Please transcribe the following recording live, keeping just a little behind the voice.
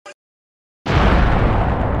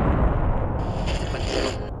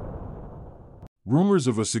Rumors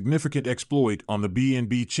of a significant exploit on the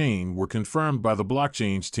BNB chain were confirmed by the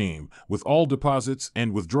blockchain's team, with all deposits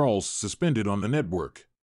and withdrawals suspended on the network.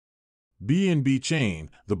 BNB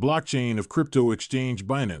Chain, the blockchain of crypto exchange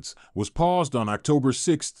Binance, was paused on October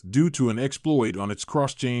 6 due to an exploit on its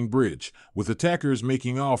cross-chain bridge, with attackers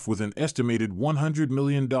making off with an estimated $100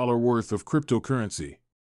 million worth of cryptocurrency.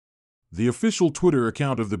 The official Twitter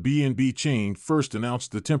account of the BNB Chain first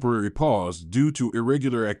announced the temporary pause due to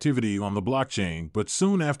irregular activity on the blockchain, but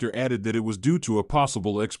soon after added that it was due to a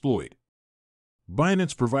possible exploit.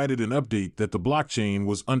 Binance provided an update that the blockchain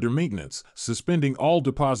was under maintenance, suspending all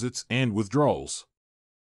deposits and withdrawals.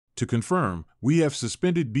 To confirm, we have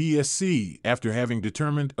suspended BSC after having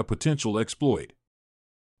determined a potential exploit.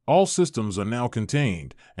 All systems are now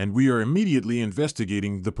contained, and we are immediately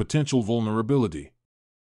investigating the potential vulnerability.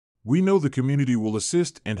 We know the community will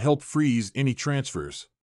assist and help freeze any transfers.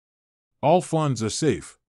 All funds are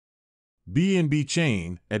safe. BNB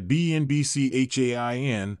Chain at BNB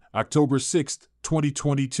Chain, October 6,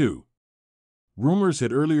 2022. Rumors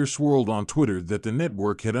had earlier swirled on Twitter that the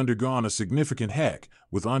network had undergone a significant hack,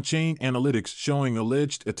 with on-chain analytics showing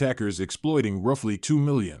alleged attackers exploiting roughly 2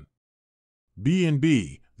 million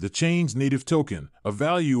BNB, the chain's native token, a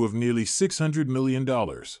value of nearly $600 million.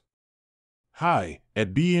 Hi,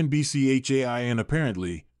 at BNB Chain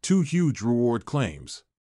apparently, 2 huge reward claims,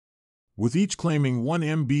 with each claiming 1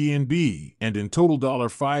 MBNB, and in total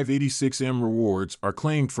 $586M rewards are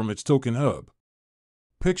claimed from its token hub.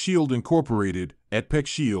 PeckShield Incorporated, at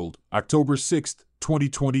PeckShield, October 6,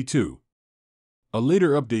 2022. A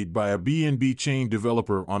later update by a BNB Chain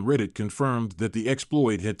developer on Reddit confirmed that the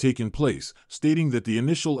exploit had taken place, stating that the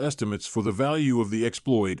initial estimates for the value of the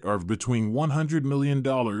exploit are between $100 million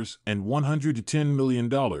and $110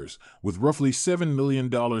 million, with roughly $7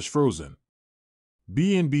 million frozen.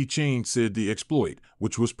 BNB Chain said the exploit,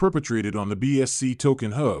 which was perpetrated on the BSC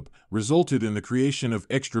token hub, resulted in the creation of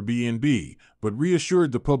extra BNB, but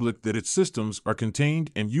reassured the public that its systems are contained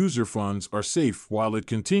and user funds are safe while it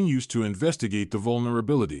continues to investigate the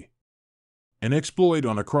vulnerability. An exploit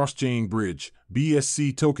on a cross-chain bridge,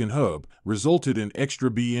 BSC token hub, resulted in extra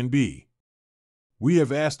BNB. We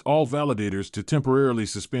have asked all validators to temporarily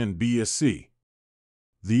suspend BSC.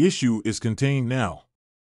 The issue is contained now.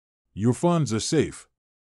 Your funds are safe.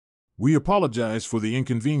 We apologize for the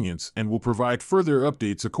inconvenience and will provide further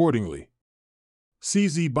updates accordingly.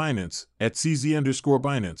 CZ Binance, at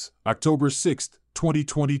CZ_Binance, October 6,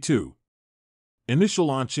 2022. Initial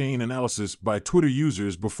on-chain analysis by Twitter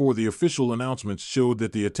users before the official announcements showed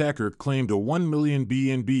that the attacker claimed a 1 million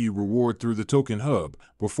BNB reward through the token hub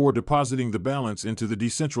before depositing the balance into the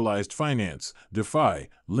decentralized finance (DeFi)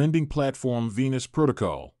 lending platform Venus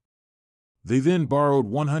Protocol. They then borrowed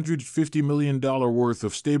 $150 million worth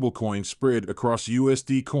of stablecoin spread across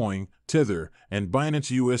USD Coin, Tether, and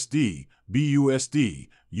Binance USD, BUSD,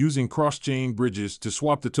 using cross-chain bridges to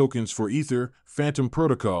swap the tokens for Ether, Phantom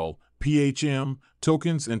Protocol, PHM,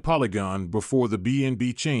 tokens, and Polygon before the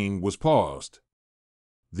BNB chain was paused.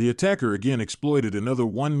 The attacker again exploited another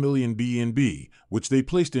 1 million BNB, which they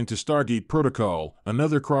placed into Stargate Protocol,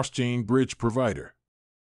 another cross-chain bridge provider.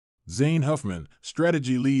 Zane Huffman,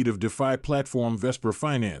 strategy lead of DeFi platform Vesper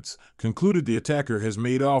Finance, concluded the attacker has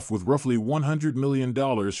made off with roughly $100 million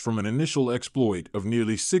from an initial exploit of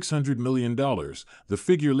nearly $600 million, the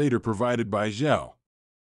figure later provided by Zhao.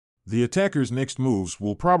 The attacker's next moves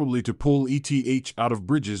will probably to pull ETH out of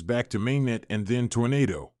bridges back to mainnet and then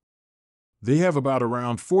Tornado. They have about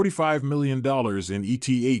around $45 million in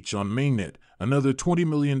ETH on mainnet, another $20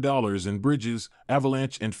 million in bridges,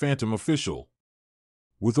 Avalanche and Phantom Official.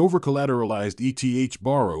 With over-collateralized ETH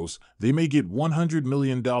borrows, they may get $100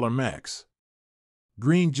 million max.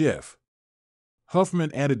 Green Jeff.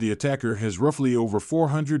 Huffman added the attacker has roughly over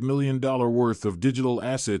 $400 million worth of digital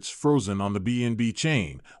assets frozen on the BNB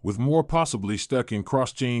chain, with more possibly stuck in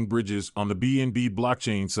cross-chain bridges on the BNB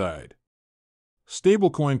blockchain side.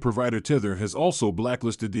 Stablecoin provider Tether has also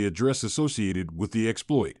blacklisted the address associated with the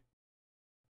exploit.